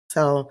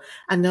So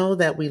I know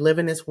that we live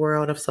in this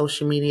world of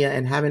social media,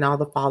 and having all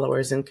the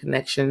followers and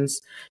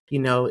connections,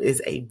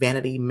 is a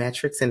vanity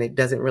metrics, and it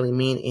doesn't really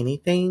mean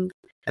anything.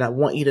 And I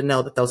want you to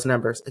know that those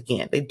numbers,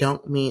 again, they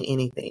don't mean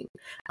anything.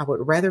 I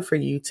would rather for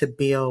you to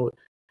build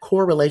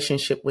core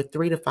relationship with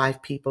 3 to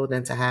 5 people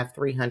than to have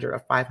 300 or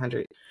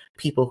 500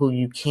 people who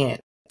you can't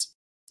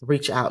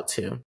reach out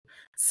to.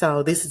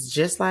 So this is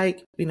just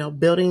like,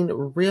 building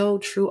real,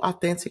 true,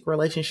 authentic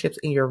relationships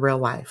in your real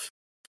life.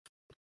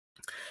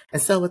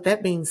 And so with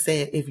that being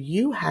said, if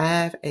you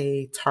have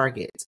a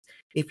target,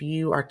 if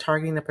you are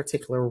targeting a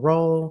particular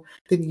role,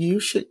 then you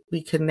should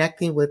be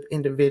connecting with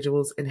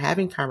individuals and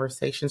having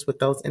conversations with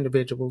those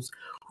individuals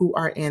who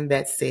are in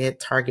that said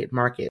target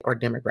market or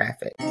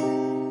demographic.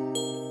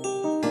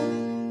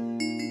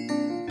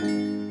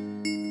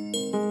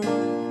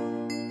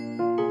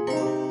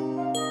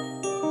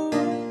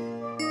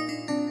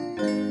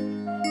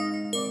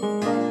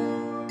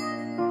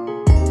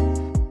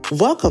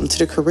 Welcome to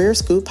the Career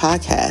Scoop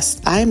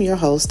Podcast. I am your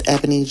host,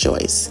 Ebony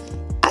Joyce.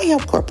 I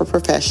help corporate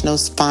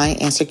professionals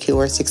find and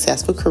secure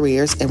successful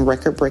careers in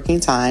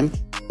record-breaking time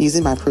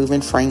using my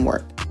proven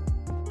framework.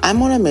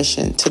 I'm on a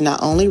mission to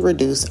not only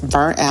reduce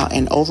burnout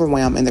and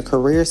overwhelm in the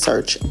career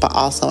search, but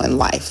also in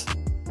life.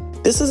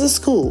 This is a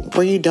school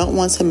where you don't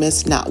want to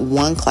miss not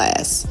one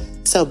class,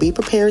 so be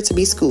prepared to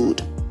be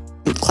schooled.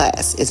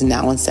 Class is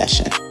now in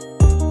session.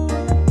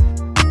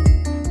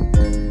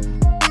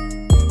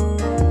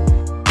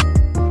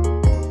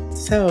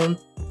 So,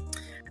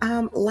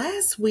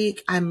 last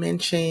week I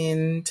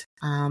mentioned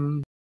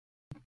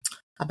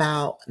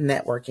about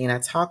networking. I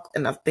talked,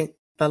 and I think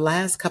the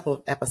last couple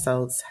of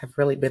episodes have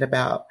really been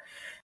about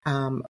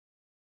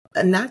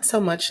not so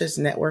much as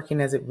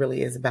networking as it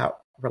really is about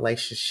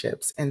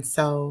relationships. And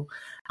so,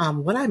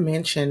 what I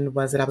mentioned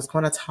was that I was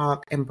going to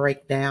talk and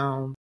break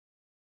down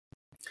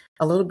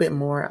a little bit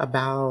more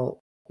about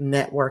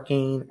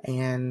networking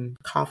and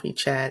coffee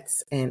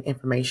chats and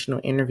informational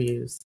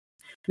interviews.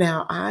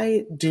 Now,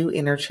 I do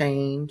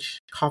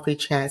interchange coffee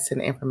chats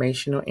and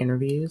informational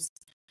interviews,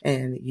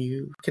 and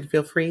you can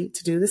feel free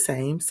to do the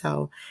same.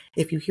 So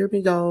if you hear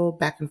me go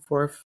back and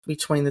forth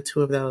between the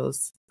two of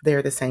those,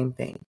 they're the same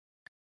thing.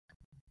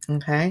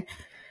 Okay.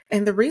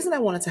 And the reason I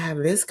wanted to have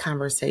this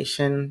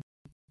conversation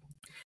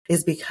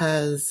is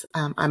because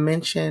I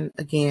mentioned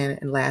again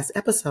in last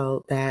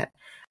episode that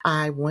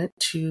I went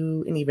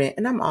to an event,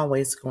 and I'm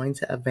always going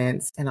to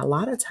events. And a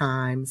lot of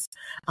times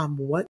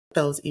what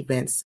those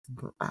events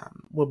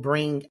will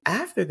bring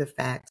after the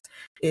fact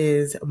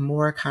is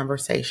more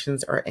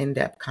conversations or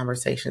in-depth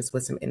conversations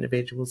with some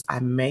individuals I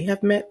may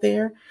have met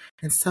there,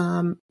 and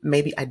some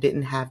maybe I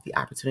didn't have the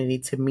opportunity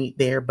to meet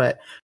there, but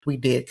we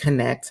did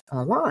connect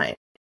online.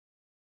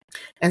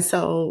 And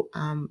so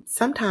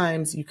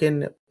sometimes you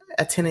can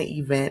attend an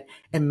event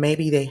and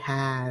maybe they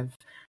have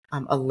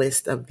a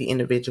list of the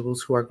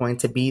individuals who are going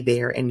to be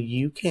there, and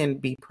you can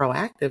be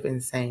proactive in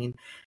saying,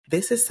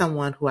 this is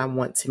someone who I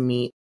want to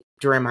meet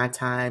during my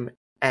time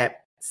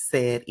at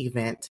said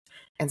event.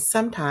 And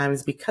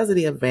sometimes because of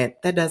the event,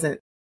 that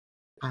doesn't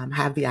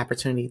have the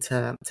opportunity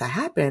to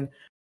happen,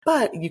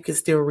 but you can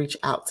still reach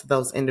out to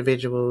those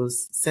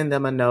individuals, send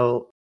them a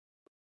note,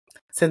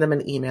 send them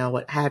an email,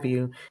 what have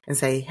you, and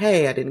say,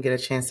 hey, I didn't get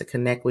a chance to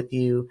connect with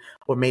you.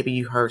 Or maybe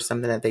you heard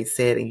something that they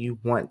said and you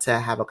want to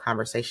have a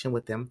conversation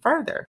with them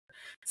further.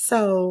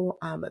 So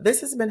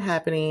this has been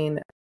happening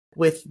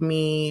with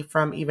me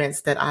from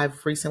events that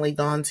I've recently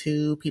gone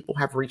to. People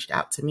have reached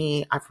out to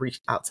me. I've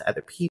reached out to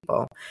other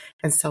people.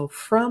 And so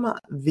from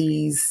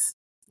these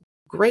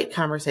great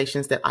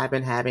conversations that I've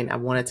been having, I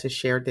wanted to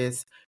share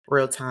this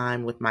real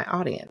time with my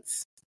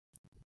audience.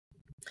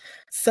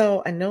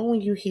 So I know when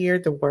you hear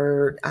the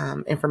word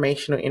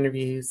informational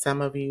interviews,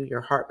 some of you,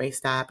 your heart may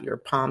stop, your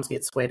palms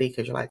get sweaty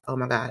because you're like, oh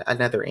my God,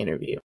 another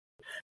interview.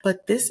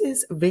 But this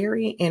is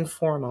very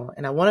informal,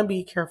 and I want to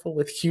be careful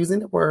with using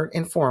the word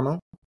informal,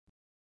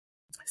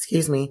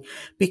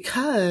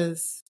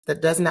 because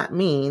that does not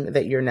mean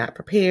that you're not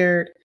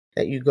prepared,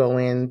 that you go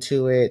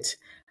into it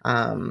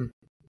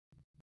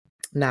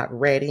not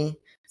ready.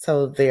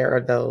 So there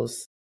are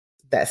those.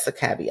 That's the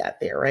caveat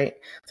there, right?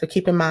 So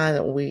keep in mind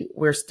that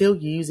we're still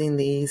using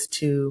these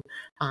to,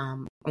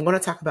 I'm going to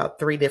talk about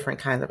 3 different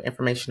kinds of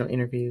informational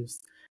interviews.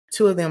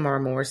 2 of them are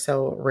more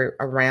so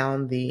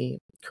around the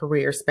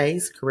career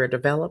space, career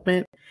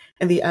development.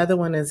 And the other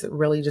one is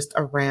really just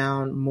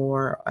around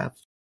more of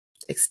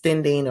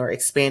extending or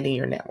expanding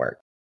your network.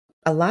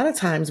 A lot of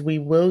times we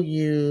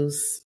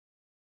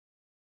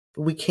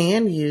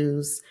can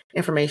use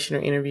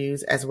informational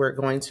interviews as we're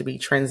going to be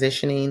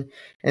transitioning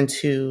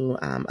into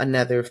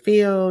another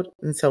field.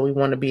 And so we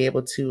want to be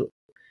able to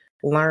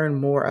learn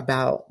more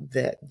about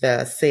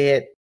the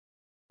said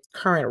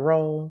current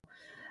role.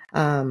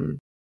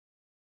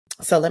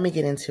 So let me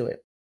get into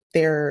it.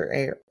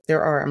 There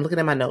are, I'm looking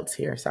at my notes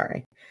here,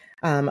 sorry.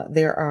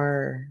 There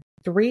are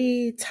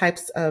 3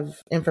 types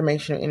of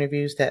informational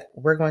interviews that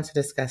we're going to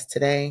discuss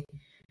today.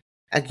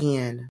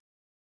 Again,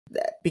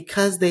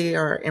 because they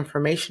are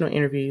informational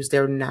interviews,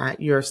 they're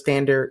not your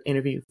standard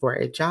interview for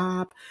a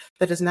job.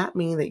 That does not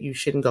mean that you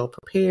shouldn't go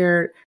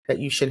prepared, that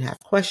you shouldn't have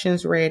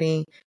questions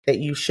ready, that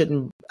you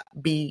shouldn't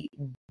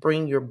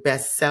bring your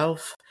best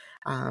self.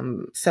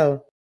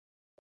 So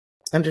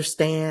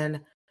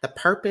understand the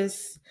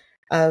purpose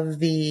of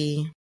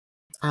the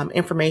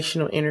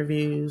informational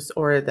interviews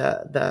or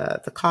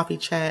the coffee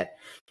chat.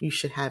 You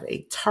should have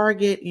a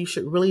target. You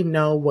should really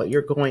know what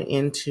you're going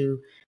into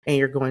and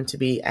you're going to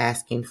be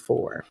asking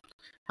for.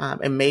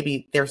 And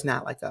maybe there's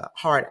not like a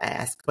hard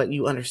ask, but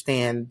you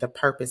understand the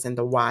purpose and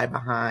the why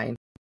behind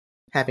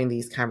having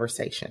these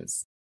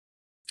conversations.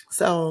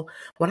 So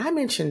when I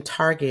mention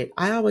target,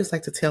 I always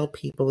like to tell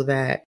people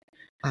that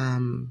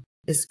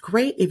it's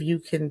great if you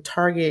can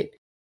target.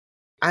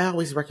 I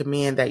always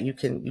recommend that you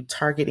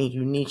target and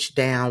you niche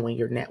down when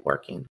you're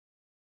networking.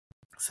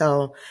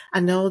 So I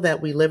know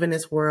that we live in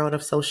this world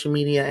of social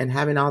media and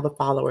having all the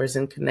followers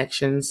and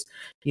connections,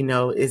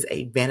 is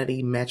a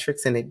vanity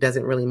metrics and it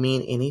doesn't really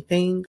mean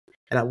anything.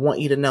 And I want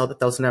you to know that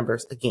those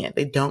numbers, again,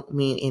 they don't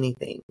mean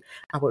anything.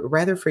 I would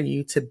rather for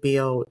you to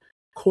build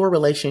core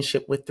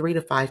relationship with 3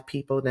 to 5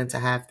 people than to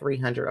have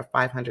 300 or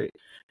 500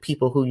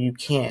 people who you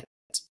can't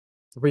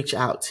reach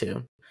out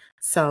to.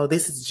 So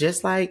this is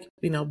just like,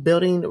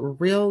 building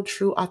real,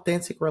 true,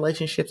 authentic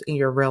relationships in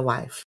your real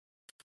life.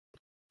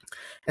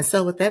 And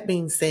so with that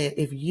being said,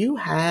 if you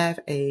have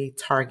a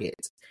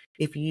target,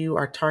 if you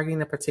are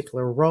targeting a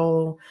particular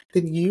role,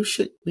 then you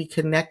should be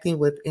connecting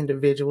with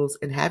individuals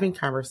and having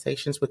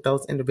conversations with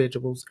those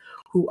individuals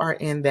who are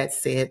in that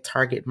said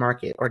target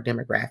market or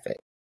demographic.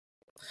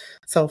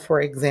 So for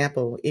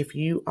example, if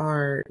you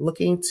are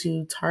looking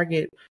to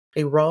target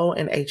a role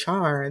in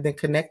HR, then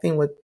connecting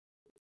with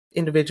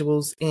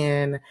individuals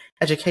in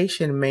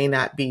education may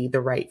not be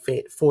the right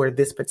fit for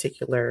this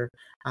particular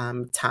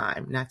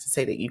time. Not to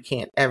say that you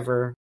can't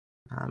ever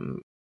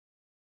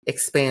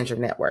expand your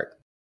network.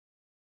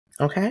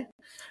 Okay.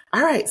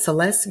 All right. So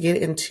let's get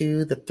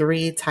into the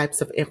 3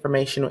 types of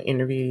informational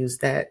interviews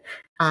that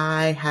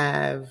I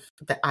have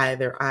that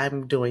either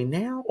I'm doing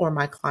now or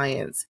my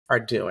clients are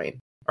doing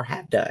or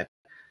have done.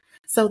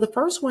 So the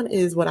first one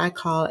is what I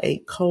call a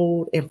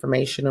cold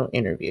informational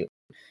interview.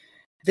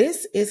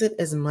 This isn't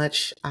as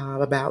much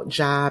about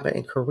job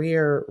and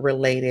career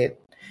related.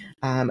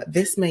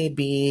 This may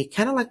be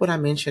kind of like what I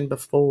mentioned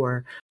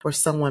before, where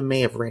someone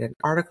may have read an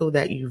article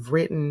that you've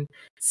written,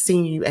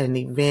 seen you at an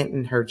event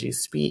and heard you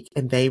speak,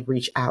 and they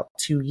reach out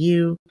to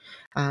you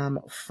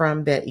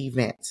from that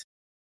event.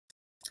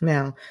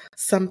 Now,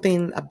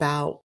 something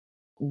about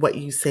what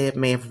you said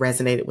may have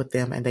resonated with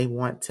them and they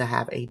want to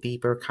have a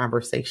deeper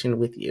conversation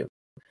with you.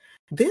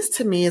 This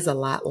to me is a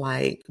lot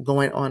like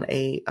going on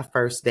a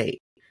first date.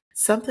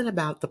 Something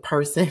about the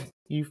person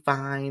you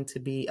find to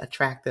be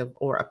attractive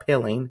or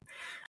appealing,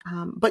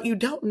 but you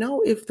don't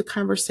know if the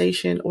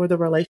conversation or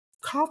the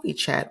coffee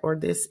chat or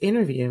this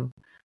interview.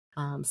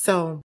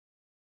 So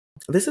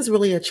this is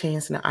really a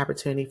chance and an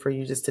opportunity for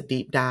you just to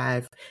deep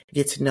dive,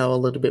 get to know a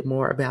little bit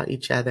more about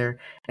each other,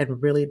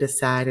 and really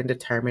decide and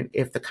determine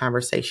if the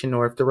conversation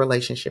or if the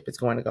relationship is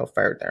going to go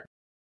further.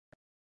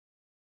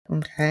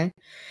 Okay.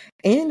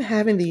 In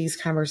having these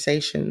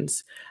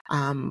conversations,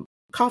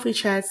 coffee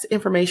chats,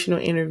 informational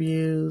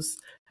interviews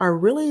are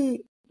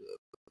really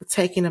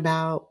taking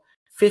about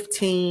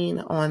 15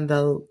 on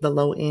the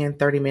low end,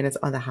 30 minutes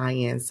on the high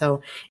end.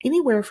 So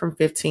anywhere from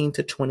 15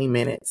 to 20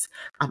 minutes.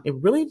 It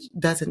really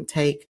doesn't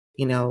take,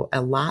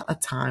 a lot of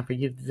time for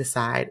you to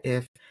decide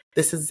if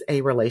this is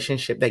a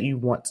relationship that you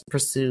want to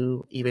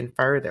pursue even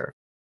further.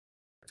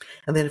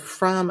 And then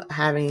from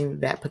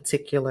having that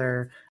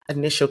particular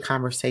initial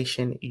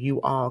conversation,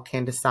 you all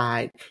can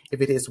decide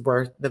if it is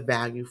worth the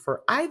value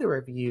for either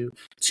of you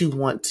to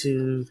want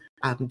to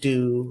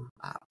do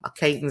a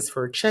cadence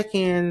for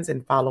check-ins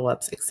and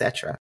follow-ups,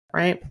 etc.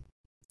 Right?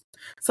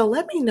 So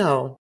let me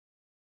know,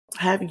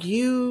 have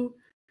you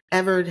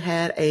ever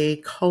had a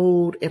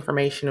cold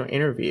informational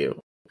interview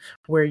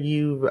where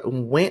you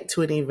went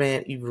to an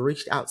event, you've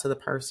reached out to the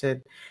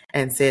person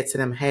and said to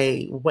them,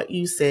 hey, what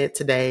you said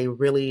today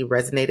really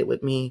resonated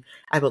with me.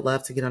 I would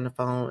love to get on the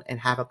phone and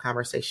have a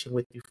conversation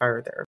with you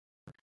further.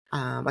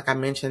 Like I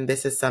mentioned,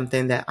 this is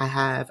something that I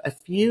have a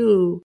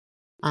few,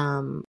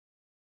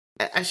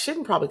 I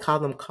shouldn't probably call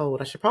them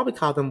cold. I should probably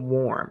call them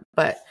warm,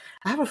 but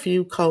I have a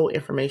few cold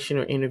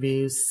informational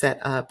interviews set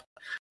up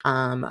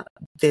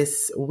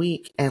this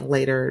week and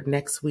later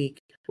next week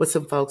with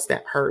some folks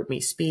that heard me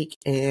speak,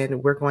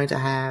 and we're going to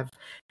have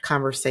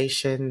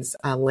conversations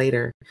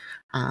later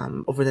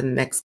over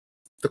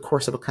the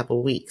course of a couple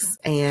of weeks.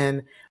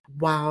 And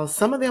while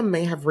some of them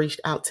may have reached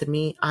out to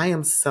me, I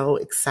am so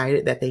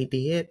excited that they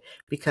did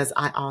because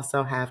I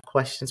also have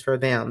questions for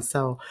them.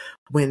 So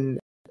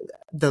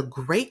the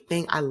great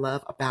thing I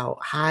love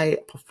about high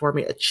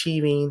performing,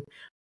 achieving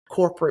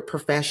corporate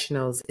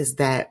professionals is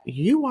that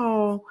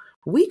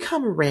we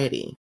come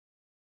ready.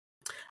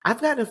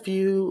 I've got a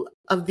few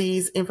of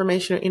these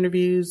informational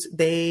interviews.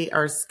 They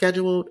are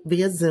scheduled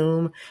via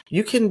Zoom.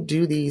 You can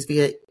do these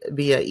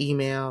via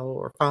email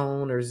or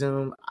phone or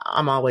Zoom.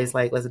 I'm always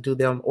like, let's do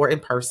them or in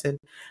person.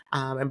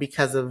 And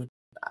because of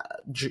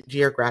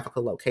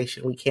geographical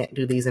location, we can't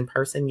do these in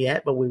person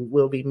yet, but we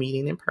will be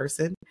meeting in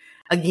person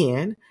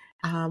again.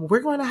 We're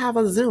going to have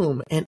a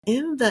Zoom, and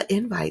in the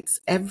invites,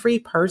 every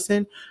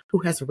person who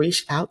has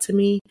reached out to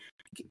me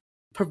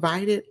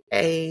provided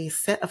a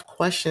set of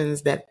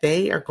questions that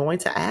they are going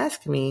to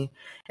ask me.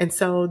 And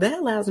so that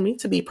allows me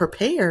to be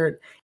prepared.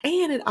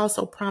 And it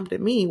also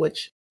prompted me,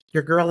 which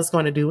your girl is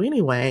going to do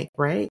anyway,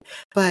 right?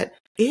 But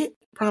it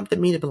prompted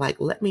me to be like,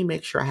 let me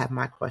make sure I have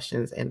my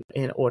questions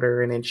in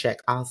order and in check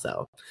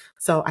also.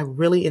 So I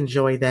really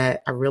enjoy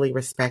that. I really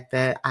respect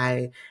that.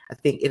 I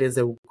think it is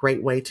a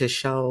great way to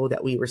show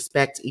that we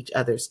respect each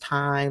other's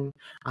time.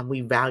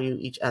 We value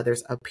each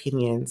other's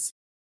opinions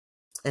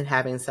and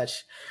having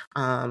such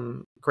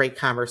great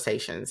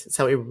conversations.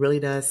 So it really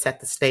does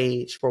set the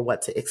stage for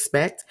what to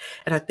expect.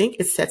 And I think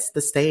it sets the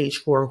stage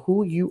for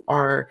who you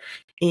are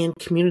in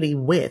community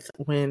with.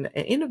 When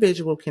an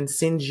individual can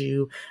send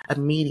you a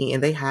meeting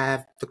and they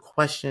have the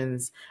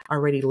questions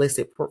already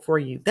listed for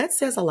you, that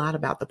says a lot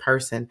about the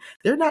person.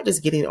 They're not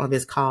just getting on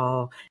this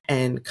call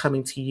and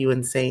coming to you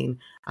and saying,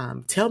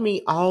 tell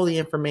me all the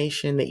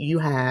information that you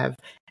have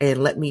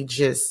and let me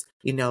just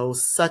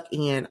suck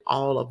in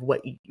all of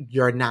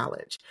your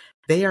knowledge.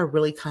 They are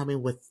really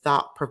coming with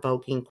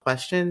thought-provoking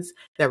questions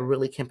that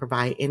really can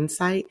provide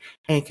insight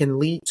and can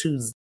lead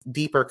to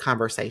deeper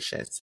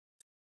conversations.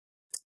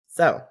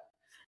 So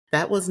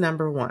that was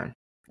number one.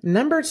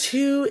 Number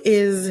two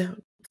is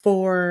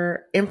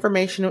for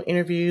informational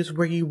interviews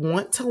where you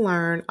want to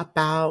learn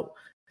about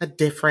a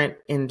different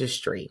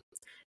industry.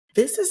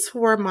 This is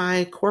for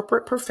my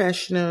corporate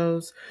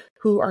professionals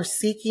who are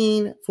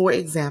seeking, for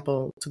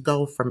example, to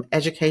go from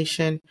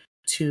education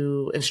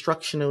to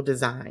instructional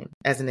design,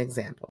 as an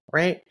example,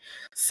 right?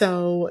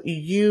 So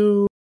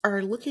you're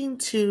looking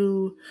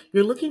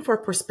for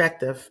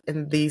perspective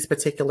in these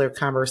particular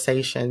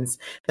conversations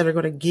that are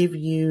going to give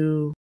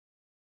you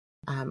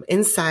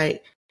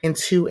insight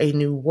into a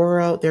new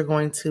world. They're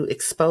going to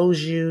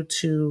expose you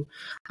to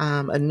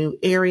a new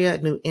area, a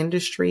new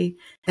industry.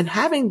 And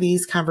having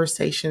these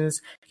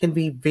conversations can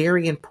be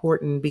very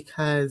important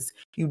because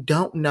you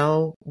don't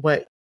know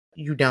what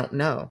you don't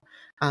know.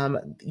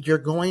 You're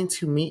going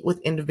to meet with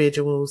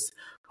individuals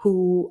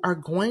who are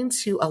going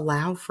to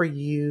allow for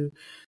you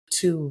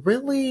to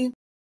really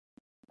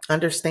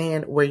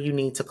understand where you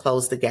need to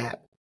close the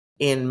gap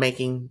in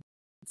making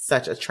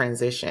such a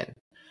transition.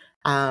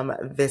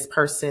 This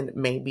person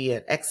may be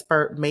an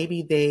expert.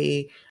 Maybe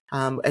they,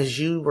 as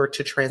you were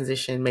to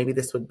transition, maybe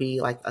this would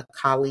be like a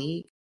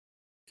colleague.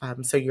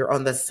 So you're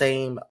on the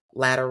same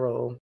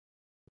lateral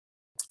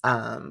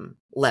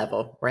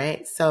level,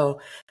 right? So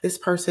this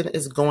person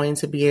is going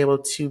to be able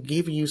to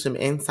give you some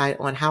insight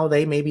on how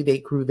maybe they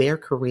grew their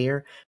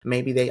career.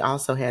 Maybe they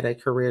also had a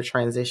career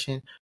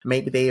transition.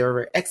 Maybe they are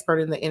an expert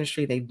in the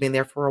industry. They've been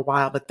there for a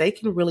while, but they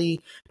can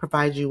really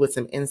provide you with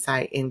some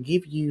insight and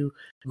give you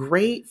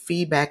great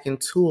feedback and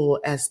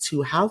tool as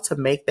to how to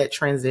make that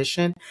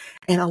transition.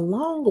 And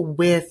along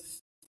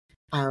with,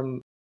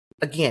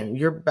 again,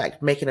 you're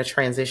back making a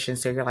transition.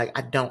 So you're like,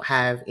 I don't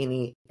have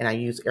any, and I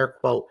use air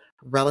quote,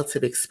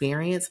 relative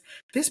experience.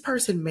 This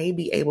person may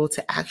be able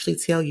to actually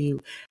tell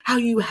you how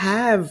you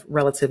have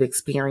relative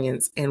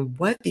experience and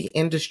what the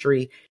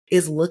industry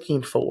is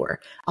looking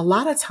for. A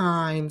lot of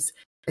times,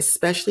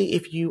 especially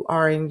if you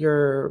are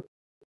you're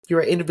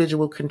an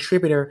individual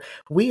contributor,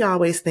 we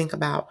always think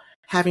about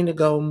having to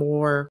go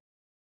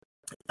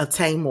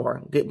obtain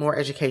more, get more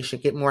education,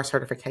 get more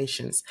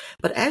certifications.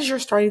 But as you're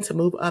starting to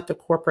move up the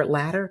corporate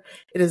ladder,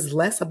 it is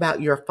less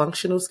about your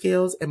functional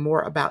skills and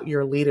more about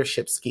your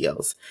leadership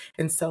skills.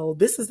 And so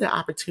this is the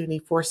opportunity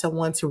for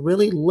someone to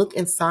really look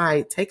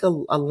inside, take a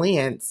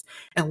lens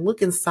and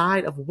look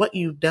inside of what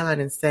you've done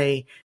and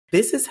say,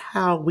 this is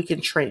how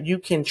you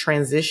can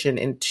transition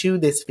into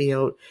this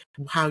field,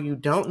 how you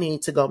don't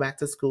need to go back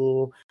to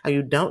school, how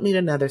you don't need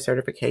another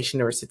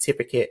certification or a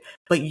certificate,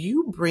 but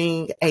you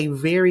bring a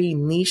very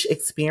niche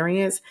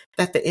experience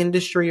that the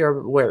industry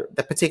or where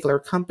the particular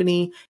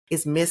company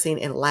is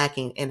missing and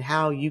lacking, and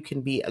how you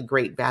can be a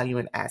great value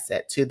and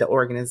asset to the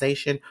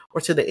organization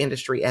or to the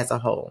industry as a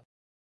whole.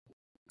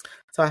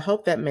 So I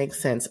hope that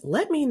makes sense.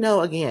 Let me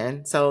know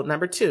again. So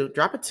number two,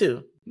 drop a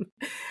two.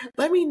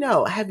 Let me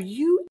know, have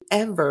you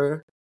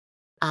ever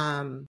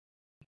been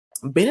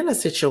in a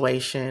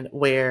situation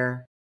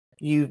where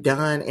you've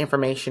done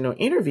informational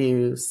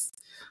interviews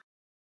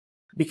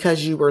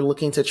because you were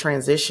looking to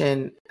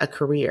transition a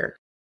career?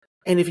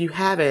 And if you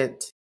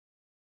haven't,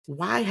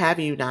 why have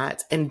you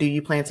not? And do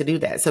you plan to do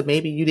that? So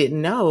maybe you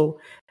didn't know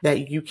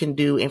that you can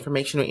do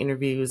informational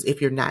interviews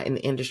if you're not in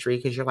the industry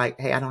because you're like,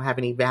 hey, I don't have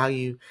any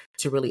value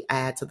to really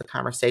add to the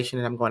conversation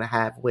that I'm going to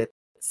have with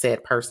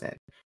said person.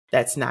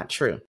 That's not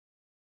true.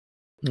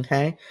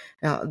 Okay.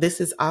 Now,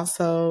 this is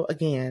also,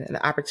 again, an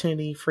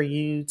opportunity for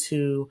you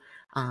to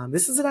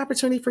This is an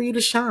opportunity for you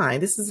to shine.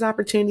 This is an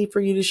opportunity for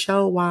you to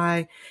show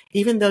why,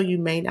 even though you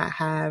may not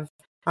have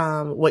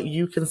what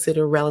you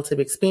consider relative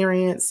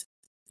experience,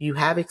 you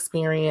have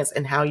experience,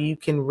 and how you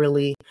can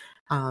really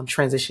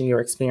transition your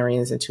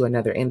experience into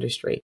another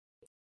industry.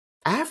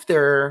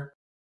 After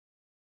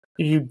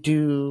you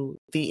do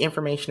the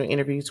informational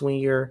interviews, when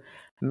you're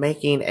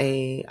making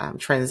a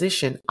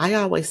transition, I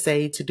always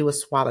say to do a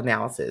SWOT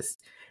analysis.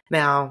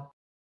 Now,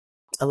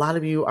 a lot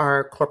of you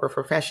are corporate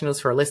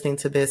professionals who are listening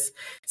to this.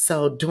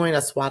 So doing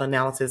a SWOT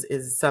analysis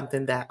is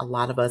something that a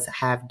lot of us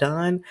have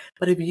done.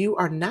 But if you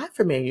are not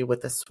familiar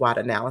with the SWOT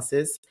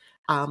analysis,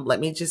 let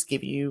me just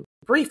give you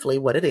briefly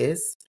what it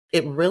is.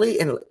 It really,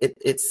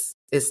 it's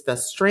the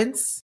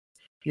strengths,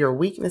 your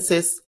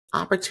weaknesses,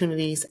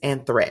 opportunities,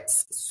 and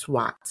threats,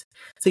 SWOT.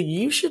 So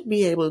you should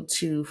be able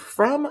to,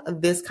 from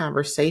this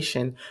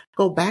conversation,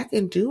 go back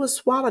and do a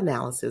SWOT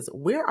analysis.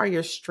 Where are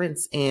your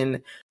strengths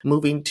in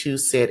moving to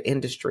said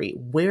industry?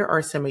 Where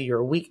are some of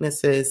your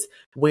weaknesses?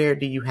 Where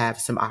do you have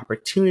some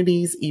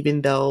opportunities,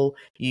 even though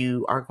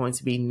you are going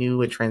to be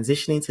new and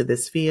transitioning to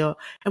this field?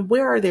 And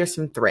where are there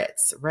some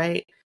threats,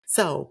 right?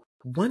 So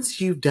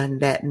once you've done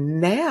that,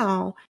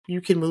 now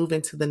you can move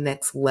into the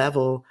next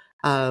level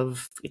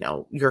of,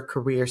 your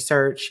career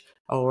search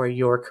or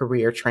your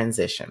career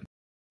transition.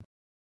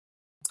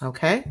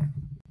 Okay.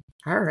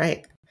 All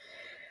right.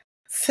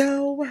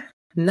 So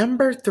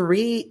number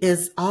 3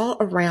 is all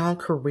around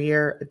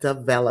career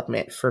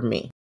development for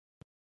me.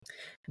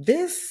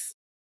 This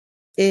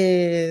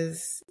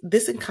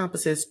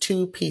encompasses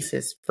 2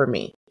 pieces for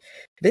me.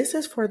 This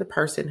is for the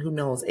person who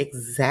knows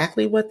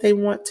exactly what they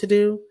want to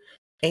do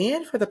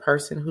and for the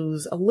person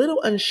who's a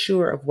little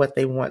unsure of what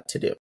they want to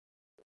do.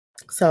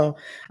 So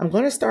I'm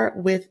going to start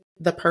with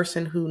the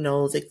person who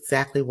knows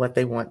exactly what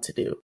they want to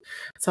do.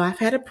 So I've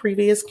had a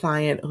previous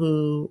client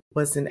who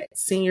was a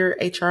senior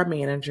HR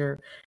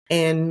manager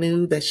and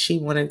knew that she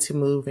wanted to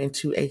move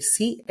into a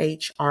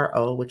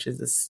CHRO, which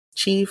is a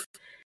Chief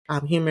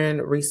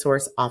Human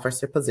Resource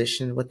Officer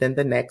position within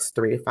the next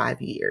 3 to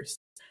 5 years.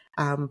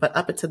 But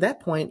up until that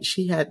point,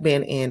 she had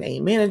been in a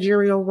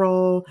managerial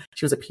role.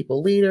 She was a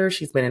people leader.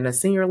 She's been in a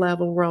senior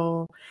level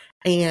role.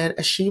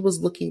 And she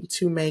was looking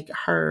to make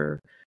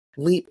her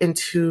leap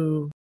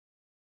into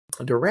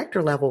a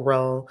director level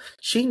role.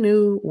 She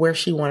knew where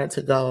she wanted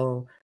to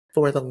go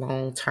for the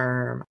long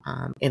term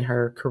in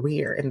her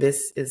career. And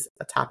this is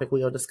a topic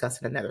we'll discuss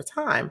in another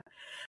time.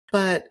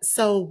 But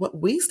so what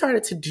we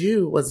started to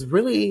do was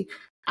really,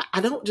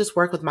 I don't just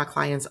work with my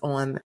clients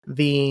on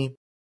the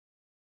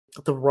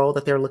role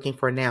that they're looking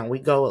for now. We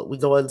go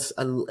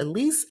at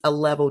least a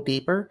level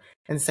deeper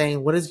and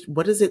saying, what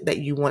is it that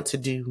you want to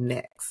do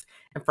next?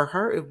 And for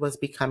her, it was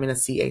becoming a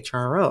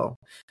CHRO.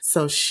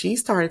 So she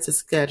started to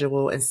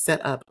schedule and set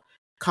up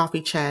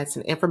coffee chats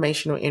and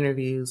informational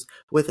interviews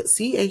with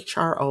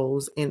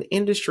CHROs in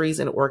industries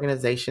and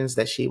organizations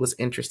that she was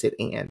interested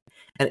in.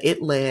 And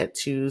it led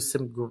to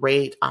some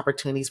great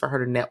opportunities for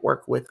her to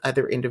network with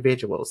other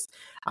individuals.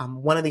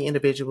 One of the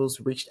individuals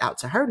reached out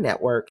to her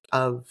network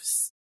of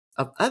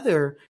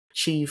other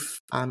chief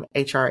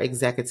HR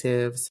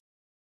executives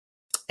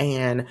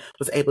and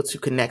was able to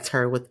connect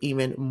her with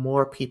even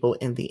more people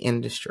in the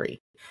industry.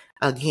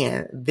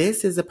 Again,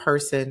 this is a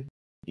person,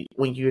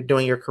 when you're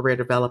doing your career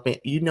development,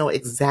 you know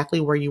exactly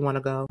where you want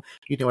to go.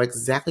 You know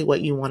exactly what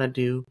you want to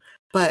do,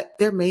 but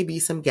there may be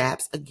some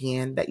gaps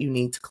again that you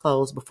need to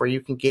close before you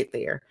can get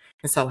there.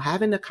 And so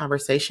having a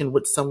conversation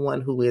with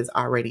someone who is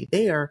already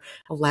there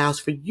allows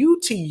for you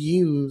to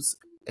use,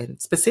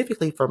 and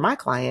specifically for my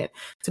client,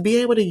 to be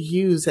able to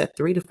use that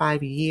 3 to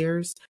 5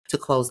 years to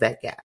close that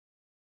gap.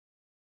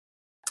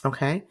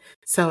 Okay.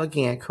 So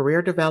again,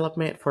 career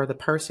development for the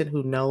person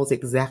who knows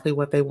exactly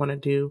what they want to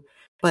do,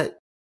 but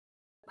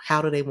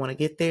how do they want to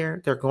get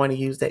there? They're going to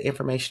use that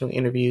informational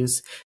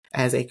interviews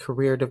as a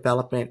career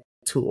development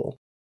tool.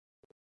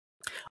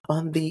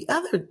 On the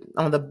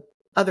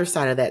other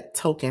side of that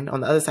token,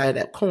 on the other side of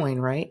that coin,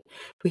 right?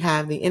 We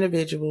have the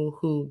individual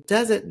who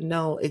doesn't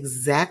know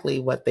exactly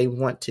what they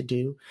want to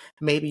do.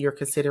 Maybe you're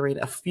considering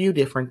a few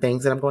different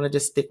things, and I'm going to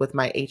just stick with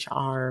my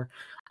HR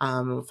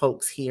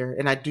folks here.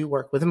 And I do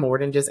work with more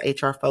than just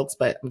HR folks,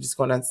 but I'm just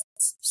going to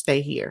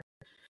stay here.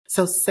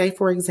 So say,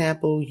 for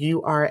example,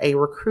 you are a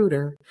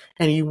recruiter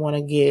and you want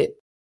to get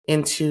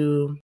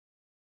into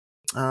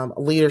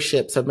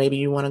leadership. So maybe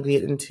you want to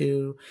get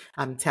into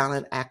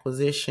talent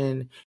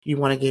acquisition. You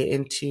want to get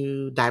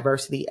into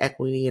diversity,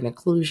 equity, and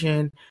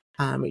inclusion.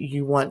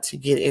 You want to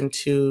get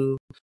into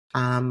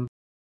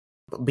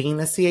being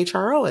a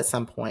CHRO at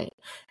some point.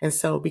 And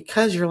so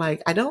because you're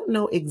like, I don't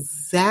know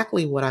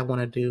exactly what I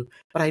want to do,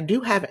 but I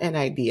do have an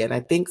idea. And I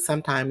think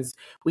sometimes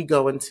we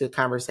go into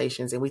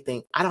conversations and we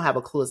think, I don't have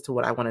a clue as to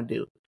what I want to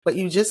do. But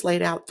you just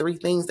laid out 3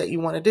 things that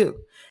you want to do.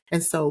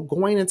 And so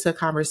going into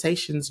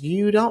conversations,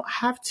 you don't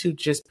have to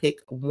just pick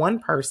one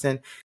person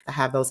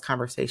have those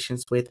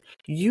conversations with.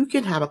 You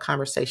can have a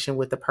conversation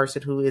with the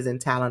person who is in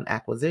talent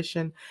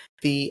acquisition,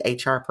 the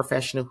HR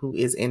professional who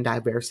is in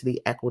diversity,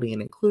 equity,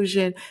 and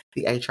inclusion,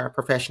 the HR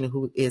professional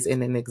who is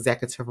in an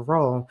executive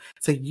role.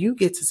 So you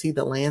get to see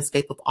the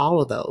landscape of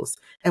all of those.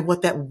 And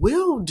what that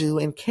will do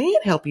and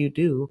can help you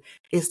do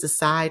is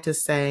decide to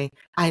say,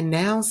 I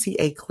now see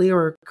a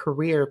clearer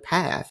career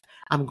path.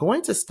 I'm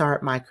going to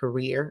start my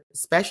career,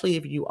 especially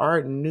if you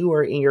are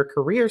newer in your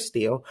career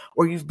still,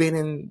 or you've been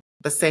in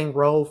the same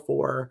role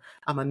for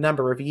a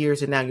number of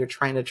years and now you're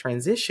trying to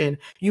transition.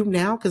 You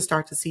now can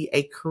start to see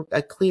a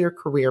clear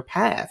career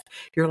path.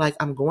 You're like,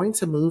 I'm going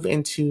to move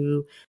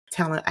into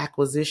talent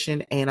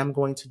acquisition and I'm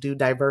going to do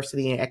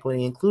diversity and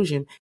equity and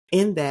inclusion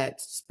in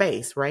that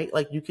space, right?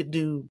 Like you could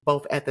do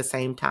both at the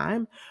same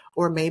time,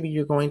 or maybe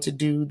you're going to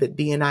do the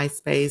D&I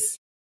space.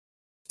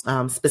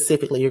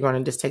 Specifically, you're going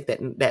to just take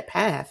that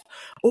path,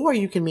 or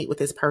you can meet with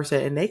this person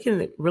and they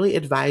can really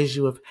advise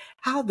you of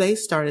how they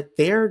started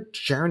their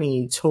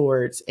journey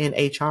towards in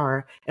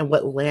HR and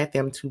what led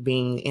them to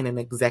being in an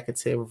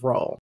executive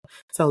role.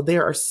 So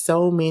there are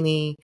so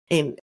many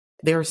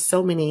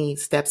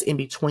steps in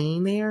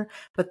between there,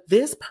 but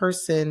this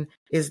person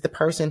is the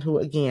person who,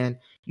 again,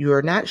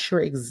 you're not sure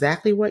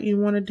exactly what you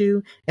want to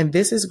do, and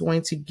this is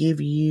going to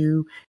give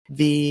you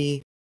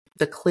the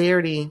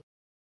clarity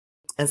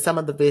and some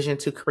of the vision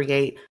to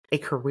create a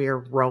career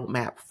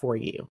roadmap for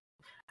you.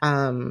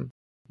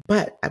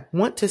 But I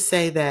want to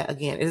say that,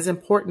 again, it is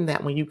important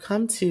that when you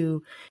come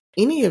to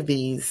any of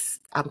these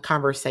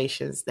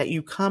conversations that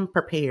you come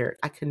prepared.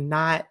 I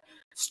cannot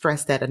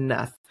stress that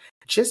enough.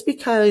 Just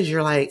because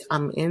you're like,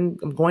 I'm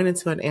going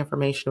into an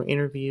informational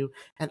interview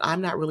and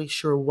I'm not really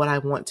sure what I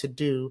want to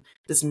do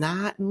does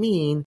not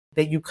mean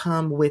that you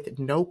come with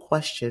no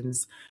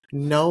questions,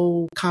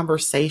 no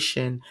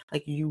conversation.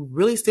 Like you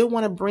really still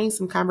want to bring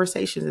some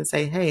conversations and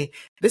say, hey,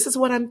 this is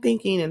what I'm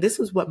thinking. And this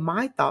is what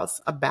my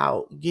thoughts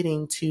about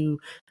getting to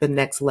the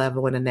next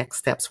level and the next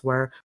steps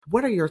were.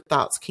 What are your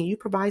thoughts? Can you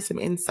provide some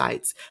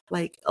insights?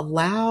 Like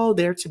allow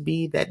there to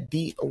be that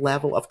deep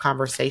level of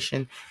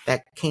conversation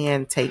that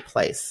can take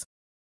place.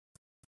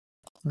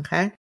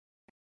 Okay.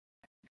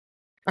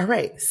 All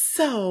right.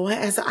 So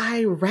as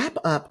I wrap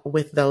up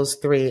with those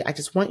three, I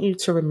just want you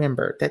to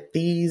remember that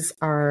these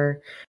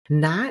are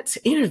not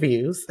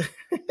interviews.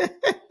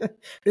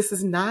 This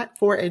is not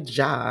for a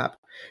job,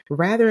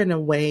 rather in a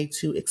way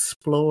to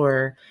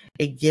explore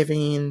a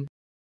given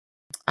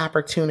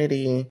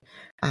opportunity,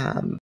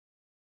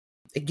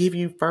 give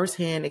you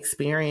firsthand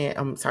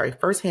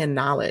firsthand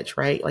knowledge,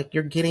 right? Like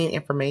you're getting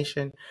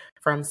information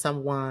from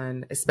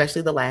someone,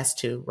 especially the last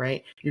two,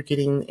 right? You're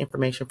getting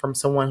information from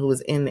someone who is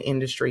in the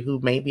industry, who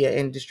may be an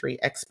industry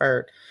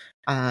expert.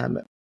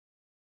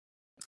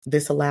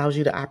 This allows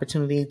you the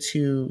opportunity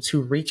to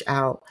reach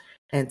out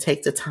and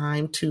take the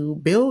time to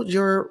build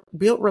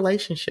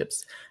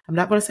relationships. I'm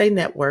not going to say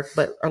network,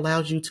 but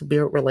allows you to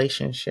build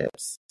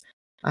relationships.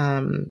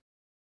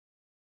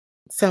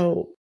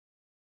 So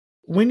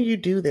when you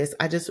do this,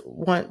 I just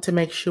want to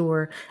make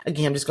sure,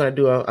 again, I'm just going to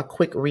do a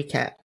quick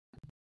recap.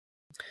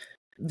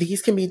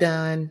 These can be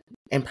done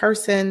in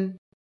person.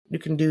 You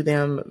can do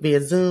them via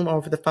Zoom or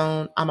over the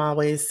phone. I'm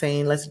always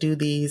saying, let's do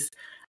these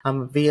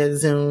via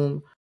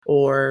Zoom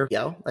or,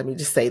 let me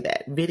just say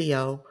that,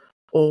 video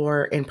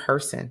or in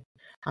person.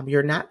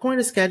 You're not going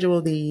to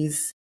schedule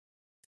these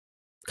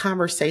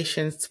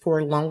conversations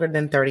for longer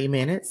than 30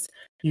 minutes.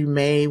 You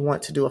may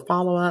want to do a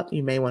follow-up.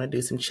 You may want to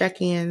do some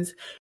check-ins.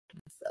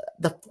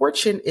 The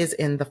fortune is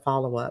in the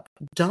follow-up.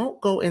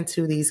 Don't go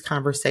into these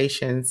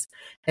conversations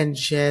and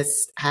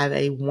just have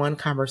one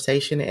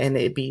conversation and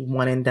it be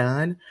one and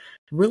done.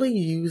 Really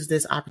use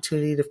this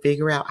opportunity to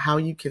figure out how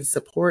you can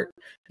support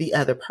the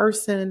other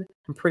person.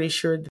 I'm pretty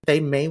sure that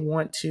they may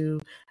want to,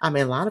 in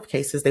a lot of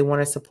cases, they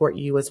want to support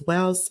you as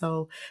well.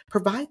 So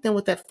provide them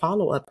with that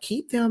follow-up.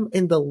 Keep them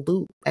in the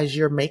loop as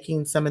you're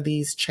making some of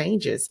these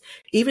changes.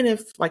 Even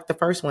if like the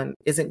first one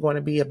isn't going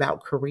to be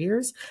about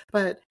careers,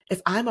 but if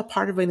I'm a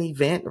part of an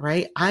event,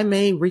 right, I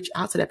may reach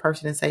out to that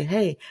person and say,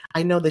 hey,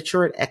 I know that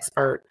you're an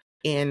expert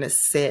in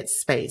said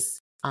space.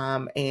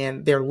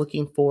 And they're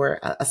looking for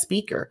a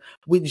speaker.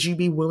 Would you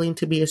be willing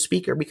to be a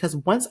speaker? Because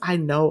once I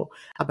know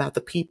about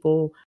the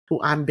people who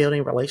I'm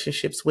building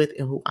relationships with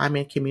and who I'm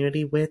in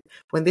community with,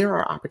 when there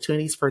are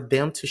opportunities for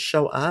them to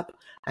show up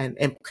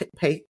and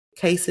pay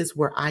cases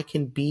where I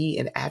can be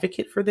an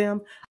advocate for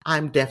them,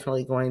 I'm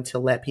definitely going to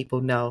let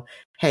people know,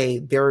 hey,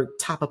 they're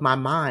top of my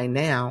mind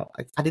now.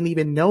 I didn't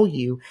even know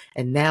you.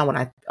 And now when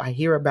I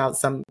hear about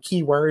some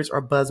keywords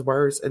or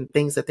buzzwords and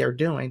things that they're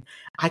doing,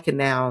 I can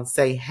now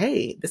say,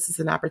 hey, this is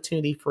an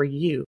opportunity for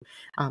you.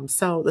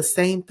 So the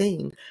same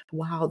thing,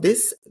 while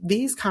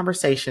these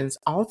conversations,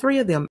 all three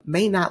of them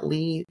may not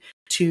lead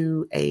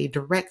to a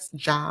direct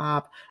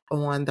job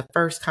on the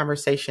first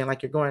conversation,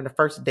 like you're going on the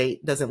first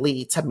date doesn't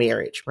lead to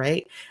marriage,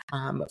 right?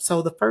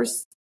 So the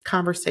first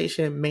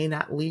conversation may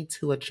not lead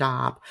to a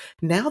job.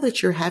 Now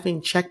that you're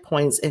having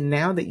checkpoints and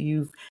now that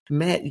you've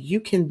met, you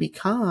can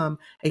become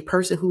a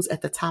person who's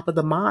at the top of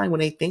the mind when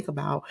they think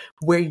about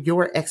where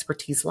your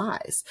expertise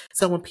lies.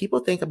 So when people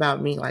think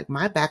about me, like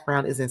my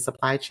background is in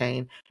supply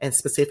chain and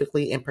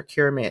specifically in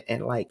procurement.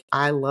 And like,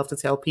 I love to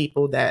tell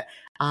people that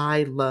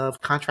I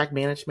love contract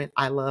management.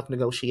 I love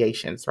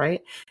negotiations,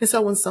 right? And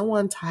so when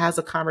someone has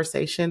a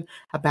conversation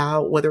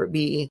about whether it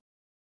be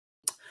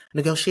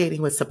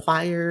negotiating with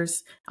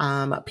suppliers,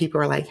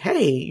 people are like,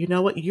 hey, you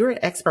know what? You're an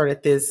expert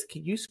at this.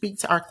 Can you speak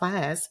to our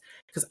class?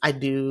 Because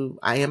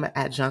I am an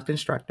adjunct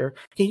instructor.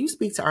 Can you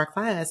speak to our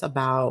class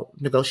about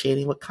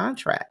negotiating with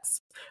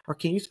contracts? Or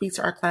can you speak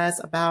to our class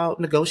about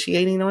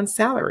negotiating on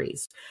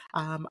salaries?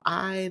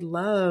 I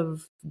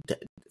love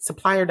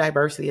supplier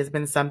diversity has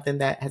been something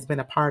that has been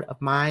a part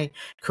of my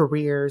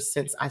career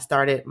since I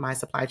started my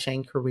supply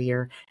chain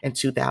career in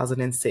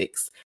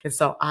 2006. And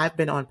so I've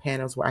been on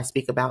panels where I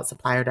speak about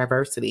supplier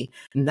diversity,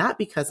 not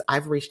because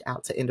I've reached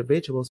out to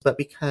individuals, but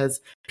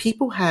because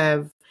people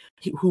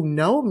who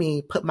know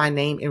me put my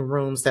name in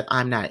rooms that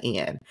I'm not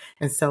in.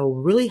 And so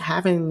really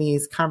having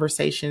these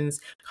conversations,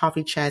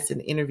 coffee chats,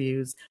 and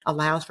interviews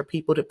allows for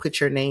people to put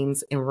your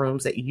names in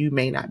rooms that you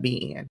may not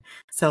be in.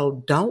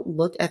 So don't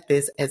look at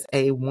this as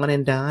a one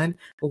and done.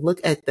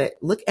 Look at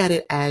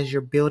it as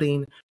you're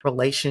building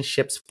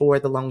relationships for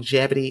the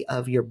longevity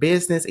of your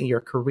business and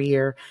your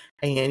career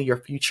and your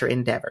future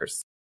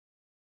endeavors.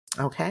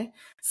 Okay,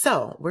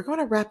 so we're going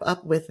to wrap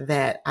up with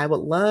that. I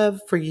would love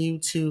for you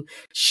to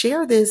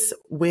share this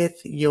with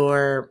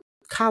your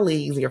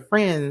colleagues, your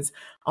friends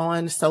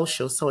on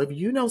social. So if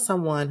you know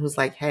someone who's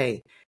like,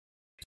 hey,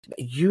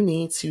 you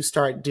need to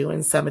start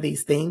doing some of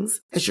these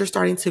things as you're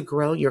starting to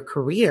grow your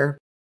career,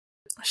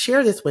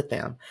 share this with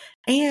them.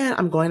 And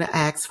I'm going to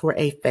ask for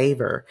a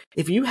favor.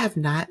 If you have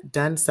not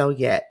done so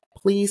yet,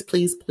 please,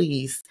 please,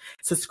 please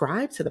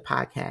subscribe to the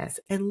podcast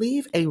and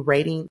leave a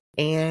rating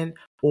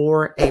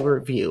or a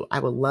review. I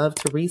would love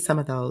to read some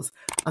of those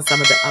on some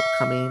of the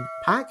upcoming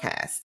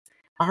podcasts.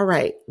 All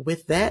right.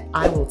 With that,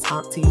 I will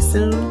talk to you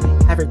soon.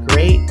 Have a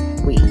great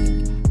week.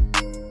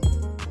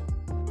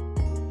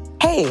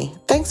 Hey,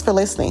 thanks for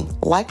listening.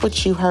 Like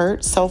what you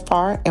heard so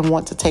far and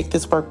want to take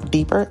this work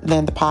deeper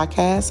than the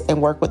podcast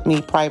and work with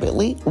me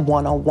privately,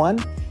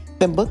 one-on-one,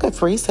 then book a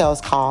free sales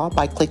call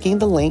by clicking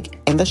the link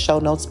in the show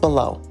notes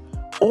below.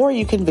 Or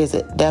you can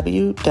visit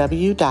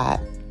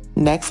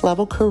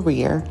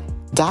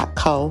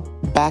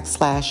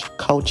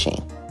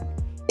www.nextlevelcareer.co/coaching.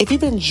 If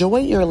you've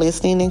enjoyed your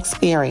listening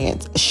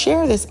experience,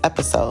 share this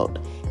episode,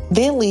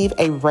 then leave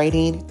a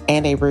rating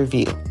and a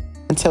review.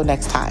 Until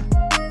next time.